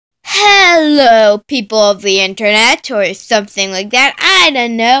Hello, people of the internet, or something like that. I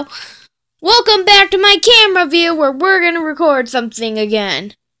don't know. Welcome back to my camera view where we're going to record something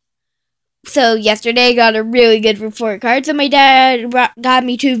again. So, yesterday I got a really good report card, so my dad got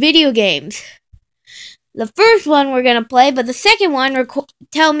me 2 video games. The first one we're going to play, but the second one,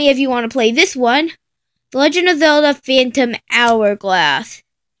 tell me if you want to play this one. The Legend of Zelda Phantom Hourglass.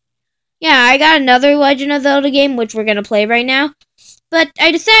 Yeah, I got another Legend of Zelda game, which we're going to play right now. But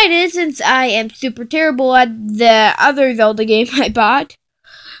I decided, since I am super terrible at the other Zelda game I bought,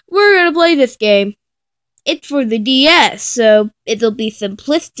 we're going to play this game. It's for the DS, so it'll be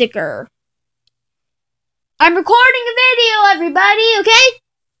simplisticer. I'm recording a video, everybody, okay?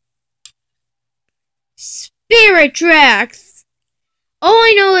 Spirit Tracks. All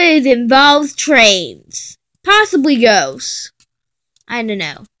I know is it involves trains. Possibly ghosts. I don't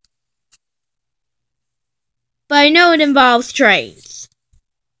know. But I know it involves trains.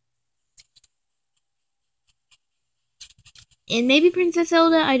 And maybe Princess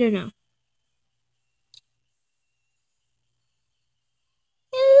Zelda? I don't know.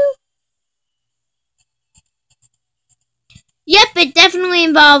 Yep, it definitely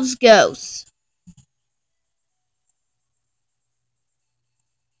involves ghosts.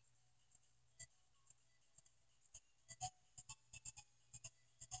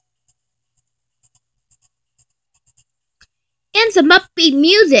 And some upbeat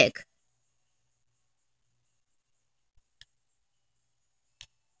music.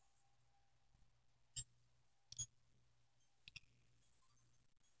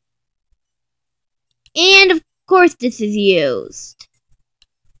 And of course this is used.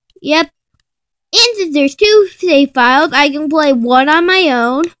 Yep. And since there's 2 save files, I can play one on my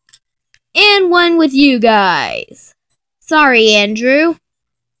own and one with you guys. Sorry, Andrew.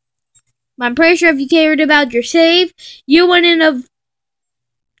 I'm pretty sure if you cared about your save, you wouldn't have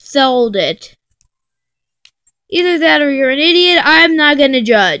sold it. Either that or you're an idiot. I'm not gonna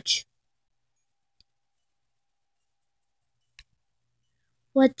judge.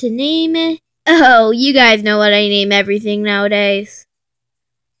 What to name it? Oh, you guys know what I name everything nowadays.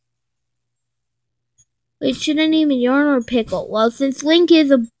 Wait, should I name it Yarn or Pickle? Well, since Link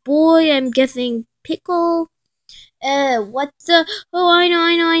is a boy, I'm guessing Pickle. What's the... Oh, I know.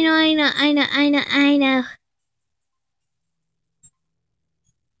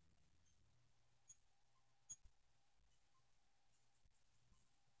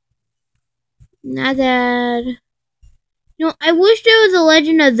 Not that... No, I wish there was a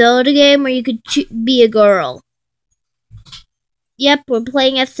Legend of Zelda game where you could be a girl. Yep, we're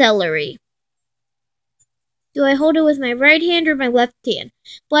playing as Celery. Do I hold it with my right hand or my left hand?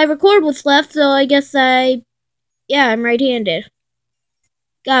 Well, I record with left, so I guess yeah, I'm right-handed.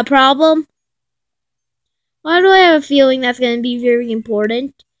 Got a problem? Why do I have a feeling that's going to be very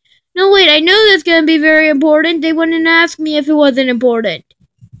important? No, wait, I know that's going to be very important. They wouldn't ask me if it wasn't important.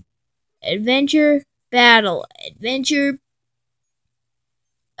 Adventure, battle, adventure.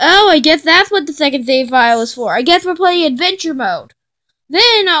 Oh, I guess that's what the second save file is for. I guess we're playing adventure mode.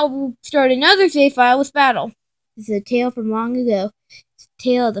 Then I'll start another save file with battle. This is a tale from long ago. It's a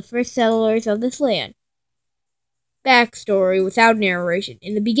tale of the first settlers of this land. Backstory without narration.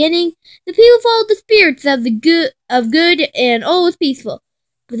 In the beginning, the people followed the spirits of good and all was peaceful.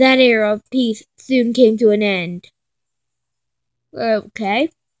 But that era of peace soon came to an end.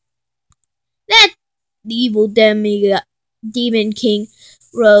 Okay. That evil demon king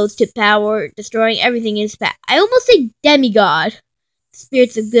rose to power, destroying everything in his path. I almost say demigod. The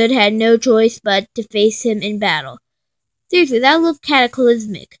spirits of good had no choice but to face him in battle. Seriously, that looked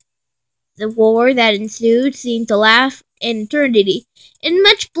cataclysmic. The war that ensued seemed to last an eternity, and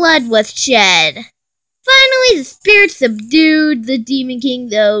much blood was shed. Finally, the spirits subdued the demon king,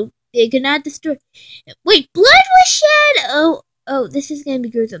 though they could not destroy. Wait, blood was shed? Oh, this is going to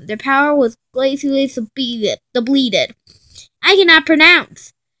be gruesome. Their power was glacially depleted. I cannot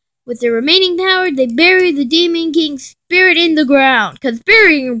pronounce. With their remaining power, they buried the Demon King's spirit in the ground, because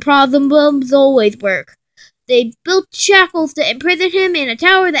burying problems always work. They built shackles to imprison him in a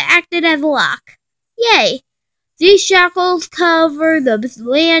tower that acted as a lock. Yay! These shackles cover the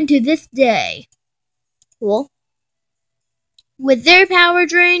land to this day. Cool. With their power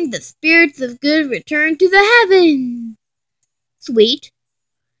drained, the spirits of good returned to the heavens. Sweet.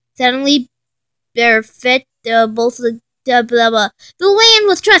 Suddenly, their fit both the land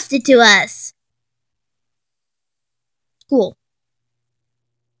was trusted to us. Cool.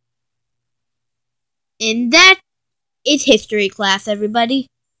 And that is history class, everybody.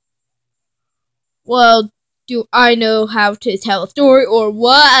 Well, do I know how to tell a story or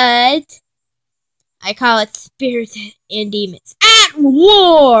what? I call it spirits and demons at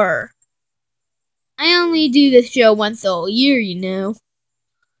war. I only do this show once a year, you know.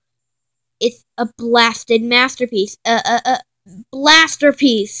 It's a blasted masterpiece.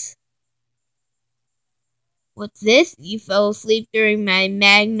 Blasterpiece. What's this? You fell asleep during my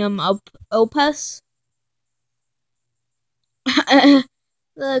magnum opus?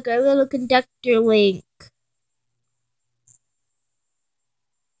 Look, our little conductor link.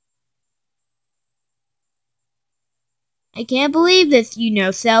 I can't believe this, you know,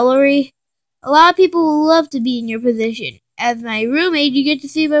 Celery. A lot of people will love to be in your position. As my roommate, you get to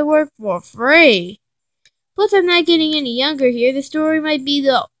see my work for free. Plus, I'm not getting any younger here. The story might be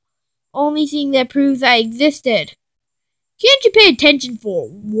the only thing that proves I existed. Can't you pay attention for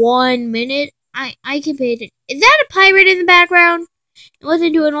 1 minute? I can pay attention. Is that a pirate in the background? And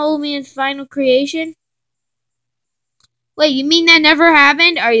listen to an old man's final creation? Wait, you mean that never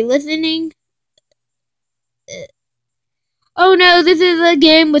happened? Are you listening? Oh no, this is a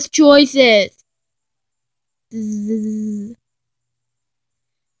game with choices.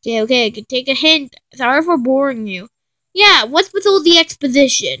 Okay, I could take a hint. Sorry for boring you. Yeah, what's with all the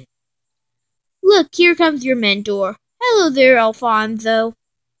exposition? Look, here comes your mentor. Hello there, Alfonso.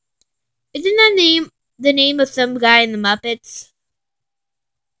 Isn't that the name of some guy in the Muppets?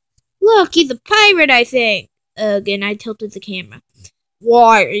 Look, he's a pirate, I think. Again, I tilted the camera.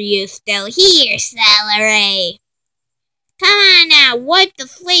 Why are you still here, Celery? Come on now, wipe the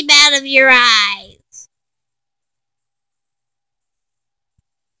sleep out of your eyes.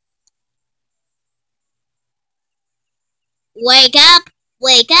 Wake up,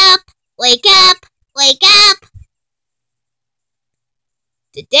 wake up, wake up, wake up.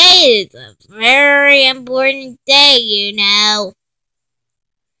 Today is a very important day, you know.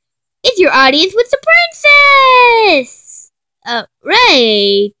 It's your audience with the princess!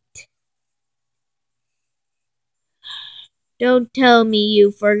 Right. Don't tell me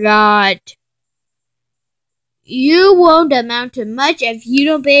you forgot. You won't amount to much if you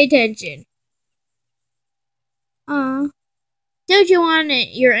don't pay attention. Don't you want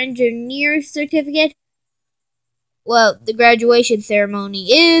your engineer's certificate? Well, the graduation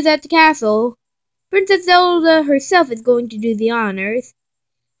ceremony is at the castle. Princess Zelda herself is going to do the honors.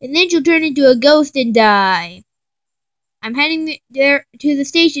 And then she'll turn into a ghost and die. I'm heading there to the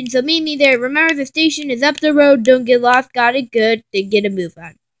station, so meet me there. Remember, the station is up the road. Don't get lost. Got it? Good. Then get a move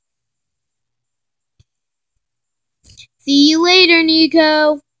on. See you later,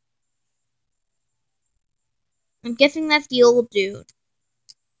 Nico. I'm guessing that's the old dude.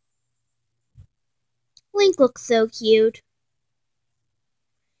 Link looks so cute.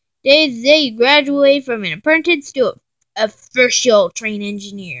 Today's the day you graduate from an apprentice to an official train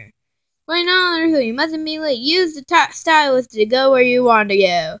engineer. Right now, you mustn't be late. Use the stylus to go where you want to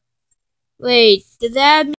go. Wait, does that mean